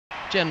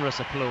generous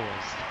applause.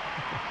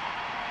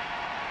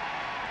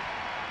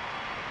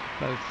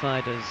 Both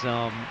fighters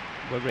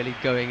were really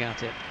going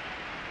at it.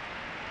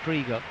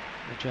 Krieger,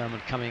 the German,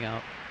 coming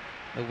out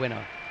the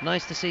winner.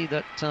 Nice to see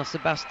that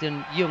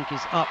Sebastian Jung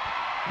is up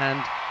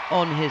and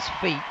on his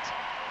feet,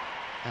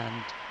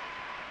 and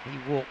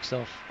he walks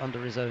off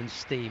under his own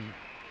steam.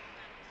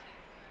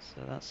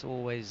 So that's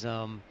always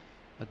a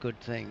good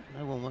thing.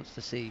 No one wants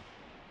to see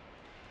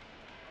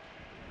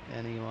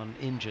anyone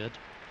injured.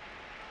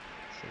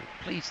 So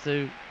pleased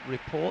to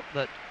report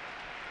that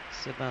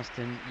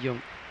Sebastian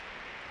Jung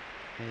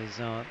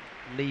is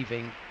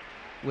leaving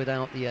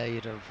without the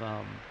aid of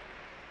a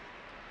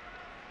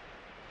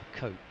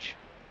coach.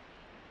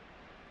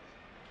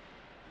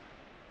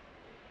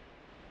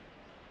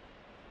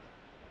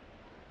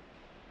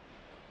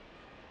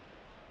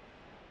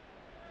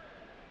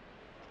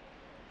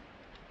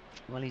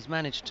 Well, he's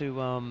managed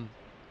to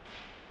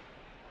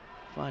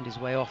find his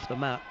way off the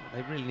mat.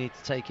 They really need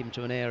to take him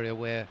to an area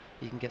where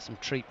he can get some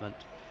treatment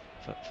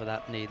for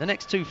that knee. The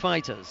next two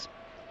fighters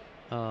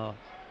are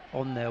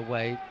on their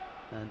way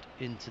and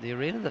into the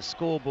arena. The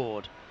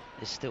scoreboard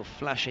is still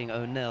flashing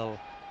O'Neill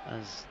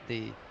as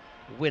the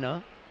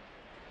winner,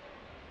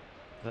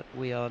 but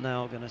we are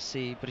now going to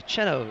see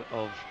BRICENO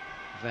of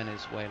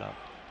Venezuela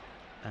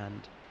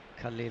and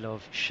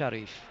KHALILOV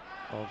Sharif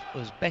of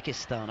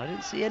Uzbekistan. I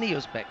didn't see any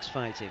Uzbeks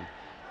fighting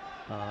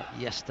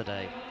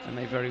yesterday. They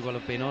may very well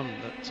have been on,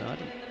 but I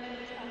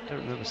don't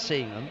remember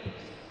seeing them.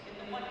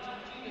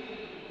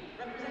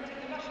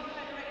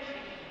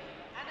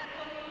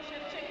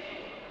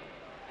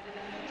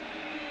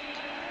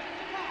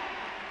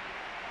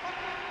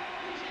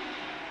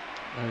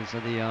 Those are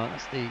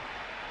that's the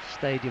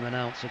stadium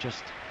announcer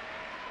just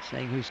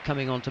saying who's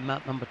coming on to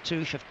mat number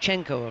 2.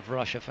 Shevchenko of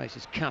Russia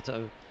faces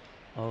Kato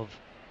of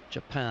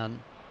Japan.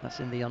 That's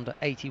in the under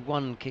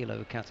 81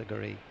 kilo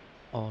category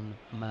on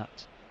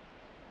mat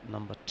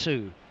number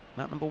 2.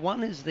 Mat number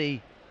 1 is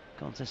the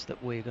contest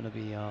that we're going to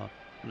be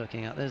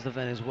looking at. There's the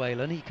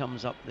Venezuelan. He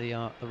comes up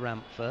the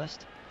ramp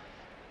first,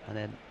 and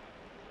then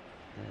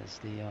there's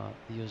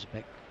the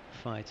Uzbek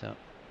fighter.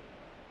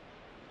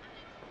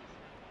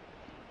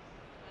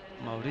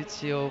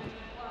 Mauricio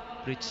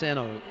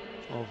BRICENO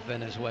of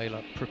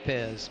Venezuela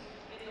prepares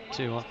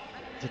to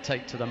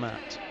take to the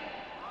mat.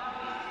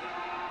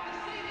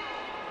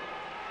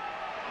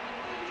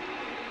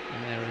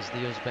 And there is the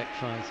Uzbek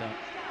fighter.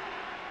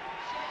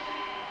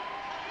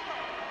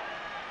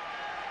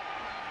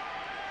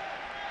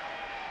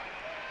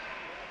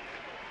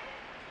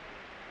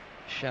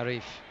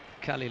 Sharif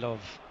KHALILOV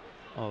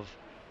of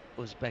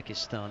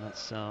Uzbekistan.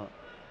 That's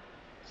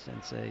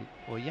Sensei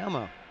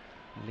Oyama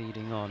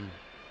leading on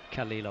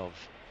KHALILOV.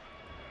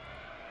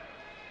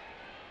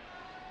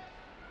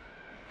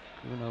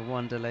 Bruno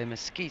Wanderlei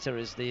Mesquita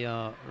is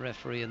the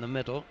referee in the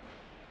middle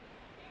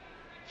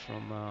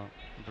from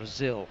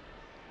Brazil.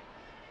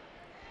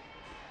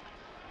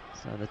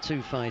 So the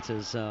two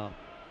fighters are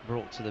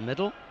brought to the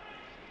middle.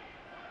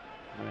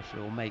 The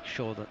referee will make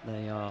sure that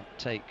they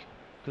take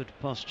good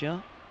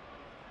posture,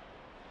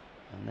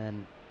 and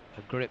then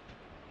a grip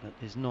that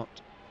is not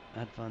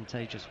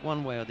advantageous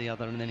one way or the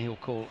other, and then he'll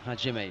call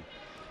Hajime.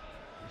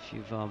 If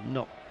you've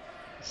not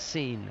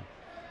seen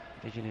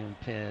visually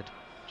impaired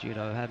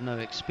judo, had no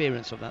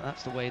experience of that,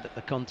 that's the way that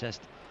the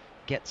contest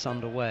gets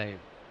underway.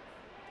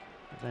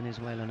 The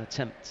Venezuelan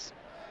attempts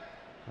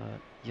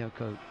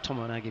Yoko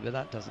Tomonagi, but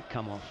that doesn't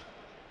come off.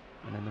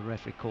 And then the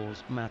referee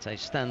calls mate,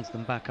 stands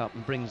them back up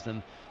and brings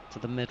them to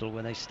the middle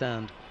where they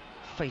stand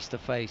face to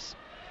face.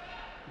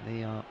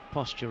 The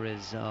posture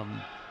is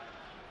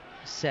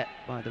set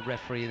by the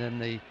referee, then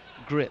the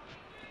grip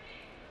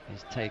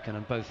is taken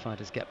and both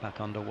fighters get back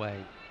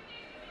underway.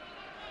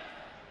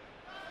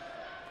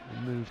 We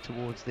move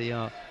towards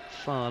the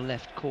far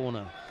left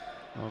corner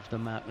of the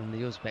mat, and the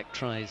Uzbek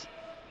tries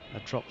a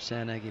drop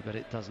Seanegi, but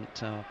it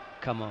doesn't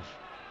come off.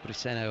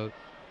 BRICENO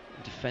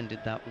defended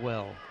that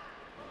well.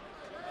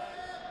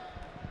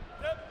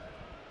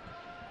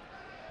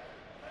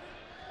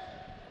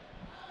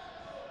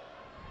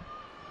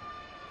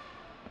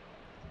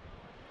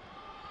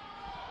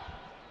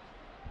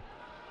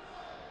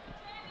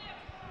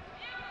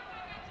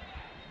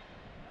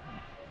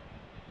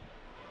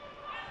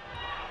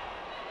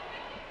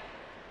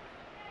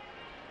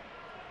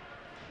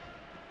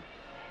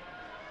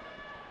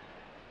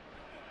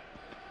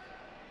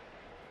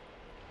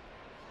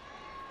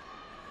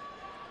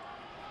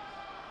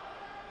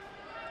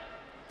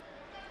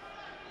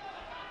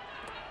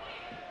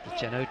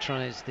 BRICENO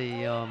tries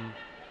the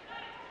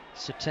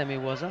Sutemi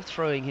Waza,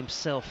 throwing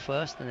himself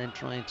first and then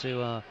trying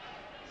to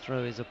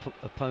throw his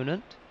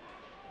opponent.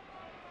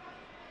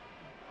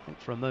 I think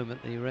for a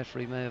moment the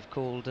referee may have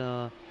called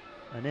a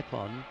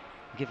nippon,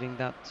 giving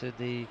that to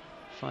the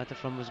fighter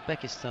from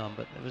Uzbekistan,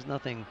 but there was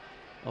nothing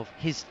of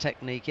his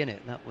technique in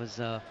it. That was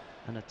an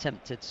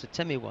attempted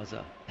Sutemi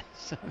Waza.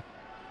 So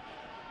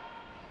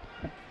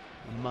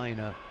a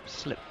minor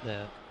slip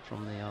there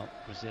from the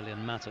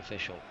Brazilian mat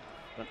official.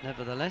 But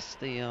nevertheless,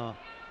 the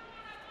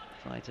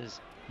fighters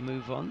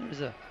move on.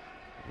 There's a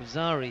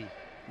Rosari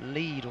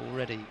lead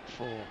already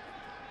for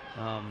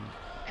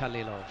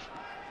KHALILOV,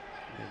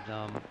 with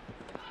a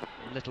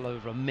little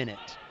over a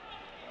minute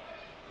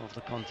of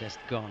the contest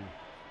gone.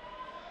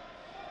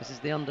 This is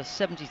the under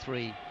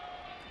 73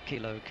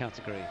 kilo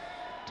category.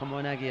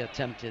 Tomoinagi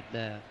attempted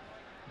there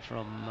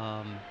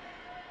from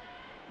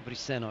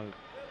BRICENO,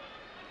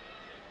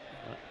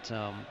 but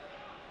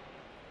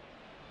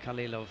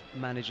KHALILOV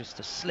manages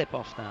to slip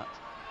off that,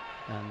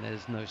 and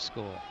there's no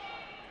score.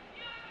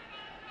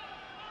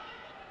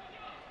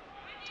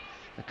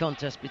 The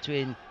contest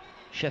between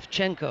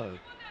Shevchenko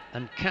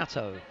and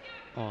Kato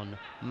on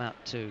mat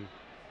 2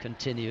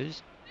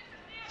 continues.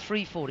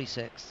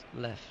 3:46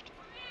 left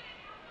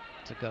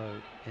to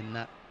go in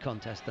that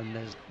contest, and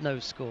there's no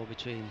score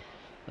between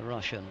the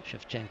Russian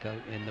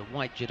Shevchenko in the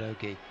white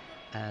judogi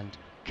and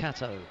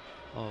Kato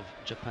of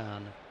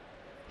Japan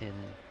in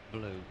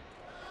blue.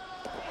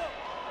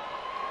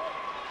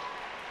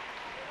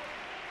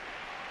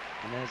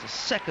 And there's a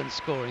second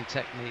scoring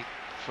technique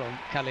from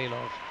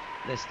KHALILOV,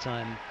 this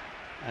time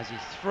as he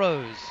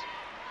throws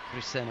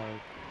BRICENO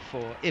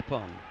for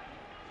Ippon.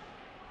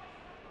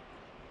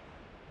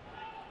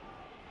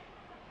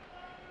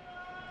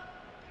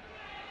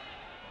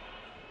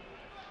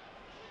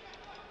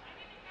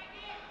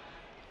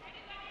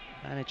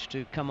 Managed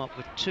to come up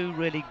with two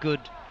really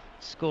good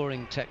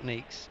scoring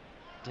techniques,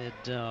 did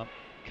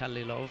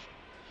KHALILOV.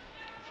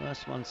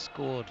 First one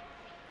scored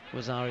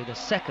Wazari, the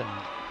second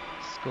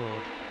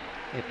scored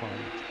Ippon.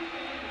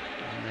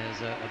 And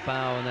there's a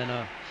bow and then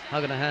a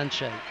hug and a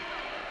handshake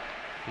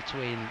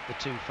between the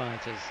two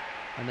fighters,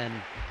 and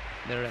then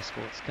their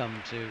escorts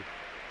come to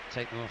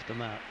take them off the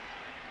mat.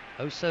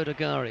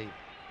 Osodagari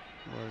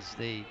was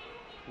the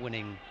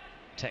winning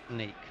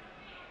technique.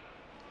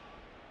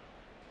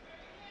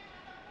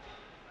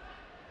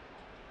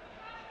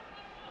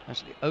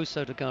 Actually,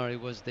 Osodagari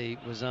was the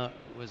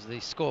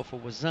score for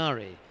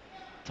Wazari.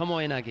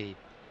 Tomoinagi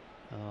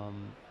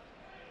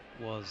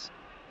was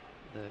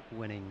the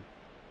winning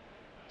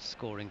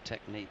scoring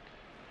technique,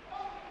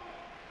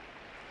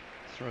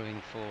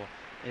 throwing for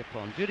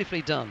Ippon.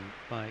 Beautifully done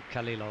by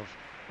KHALILOV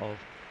of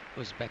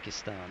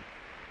Uzbekistan.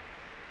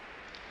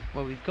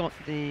 Well, we've got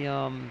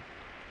the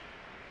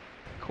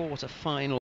quarter final